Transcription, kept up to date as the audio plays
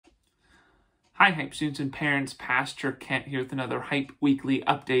Hi, Hype students and parents. Pastor Kent here with another Hype Weekly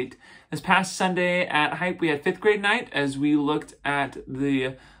update. This past Sunday at Hype, we had 5th grade night as we looked at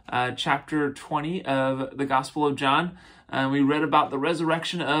the chapter 20 of the Gospel of John. We read about the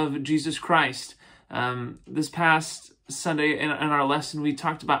resurrection of Jesus Christ. This past Sunday in our lesson, we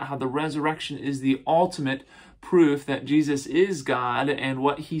talked about how the resurrection is the ultimate proof that Jesus is God and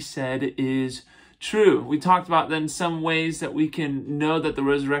what he said is true. We talked about then some ways that we can know that the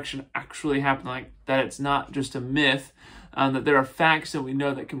resurrection actually happened, like that it's not just a myth, that there are facts that we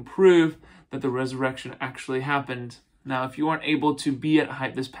know that can prove that the resurrection actually happened. Now, if you weren't able to be at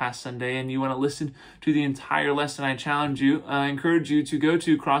Hype this past Sunday and you want to listen to the entire lesson, I encourage you to go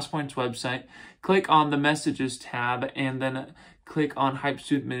to Crosspoint's website, click on the Messages tab, and then click on Hype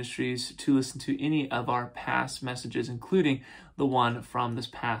Student Ministries to listen to any of our past messages, including the one from this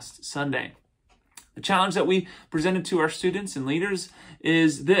past Sunday. The challenge that we presented to our students and leaders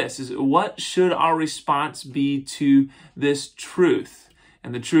is this, is what should our response be to this truth?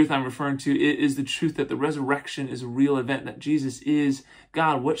 And the truth I'm referring to is the truth that the resurrection is a real event, that Jesus is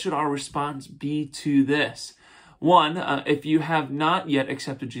God. What should our response be to this? One, if you have not yet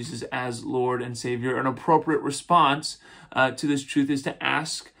accepted Jesus as Lord and Savior, an appropriate response to this truth is to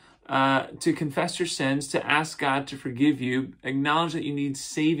ask, to confess your sins, to ask God to forgive you, acknowledge that you need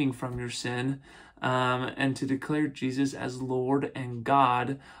saving from your sin, and to declare Jesus as Lord and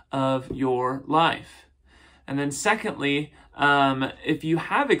God of your life. And then secondly, if you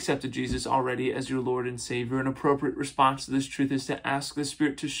have accepted Jesus already as your Lord and Savior, an appropriate response to this truth is to ask the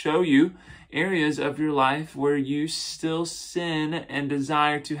Spirit to show you areas of your life where you still sin and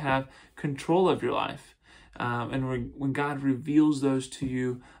desire to have control of your life. And when God reveals those to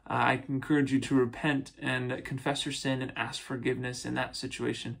you, I encourage you to repent and confess your sin and ask forgiveness in that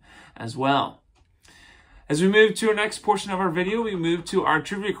situation as well. As we move to our next portion of our video, we move to our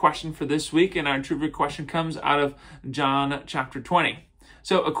trivia question for this week, and our trivia question comes out of John chapter 20.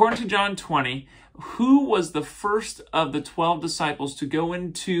 So according to John 20, who was the first of the 12 disciples to go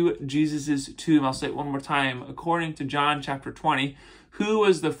into Jesus' tomb? I'll say it one more time. According to John chapter 20, who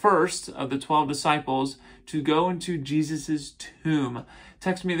was the first of the 12 disciples to go into Jesus' tomb?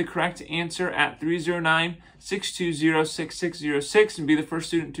 Text me the correct answer at 309-620-6606 and be the first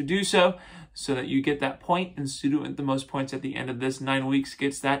student to do so that you get that point, and student with the most points at the end of this 9 weeks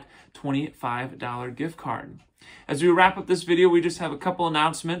gets that $25 gift card. As we wrap up this video, we just have a couple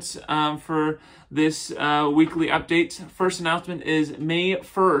announcements for this weekly update. First announcement is May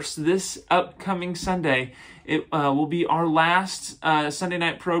 1st, this upcoming Sunday. It will be our last Sunday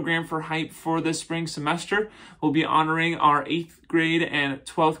night program for Hype for this spring semester. We'll be honoring our 8th grade and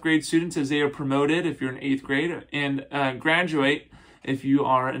 12th grade students as they are promoted if you're in 8th grade, and graduate if you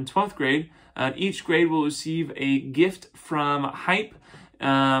are in 12th grade. Each grade will receive a gift from Hype.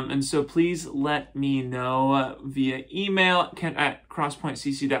 And so please let me know via email,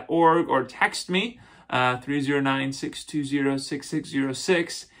 kent@crosspointcc.org, or text me,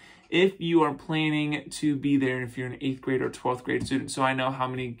 309-620-6606, if you are planning to be there and if you're an 8th grade or 12th grade student, so I know how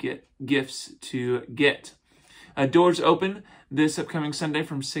many gifts to get. Doors open this upcoming Sunday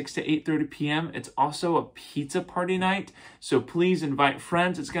from 6 to 8:30 p.m. It's also a pizza party night, so please invite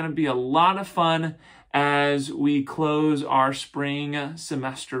friends. It's going to be a lot of fun as we close our spring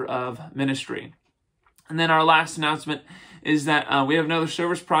semester of ministry. And then our last announcement is that we have another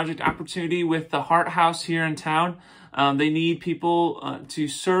service project opportunity with the Hearthouse here in town. They need people to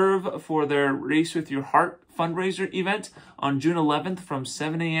serve for their Race with Your Heart fundraiser event on June 11th from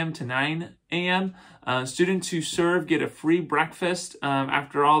 7 a.m. to 9 a.m. Students who serve get a free breakfast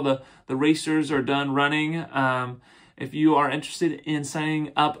after all the racers are done running. If you are interested in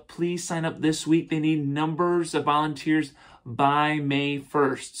signing up, please sign up this week. They need numbers of volunteers by May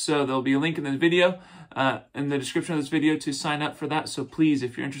 1st. So there'll be a link in the video, in the description of this video, to sign up for that. So please,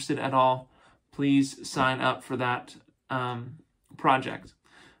 if you're interested at all, please sign up for that project.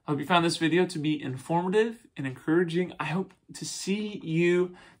 I hope you found this video to be informative and encouraging. I hope to see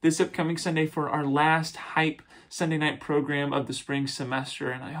you this upcoming Sunday for our last Hype Sunday night program of the spring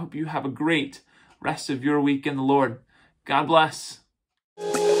semester. And I hope you have a great rest of your week in the Lord. God bless.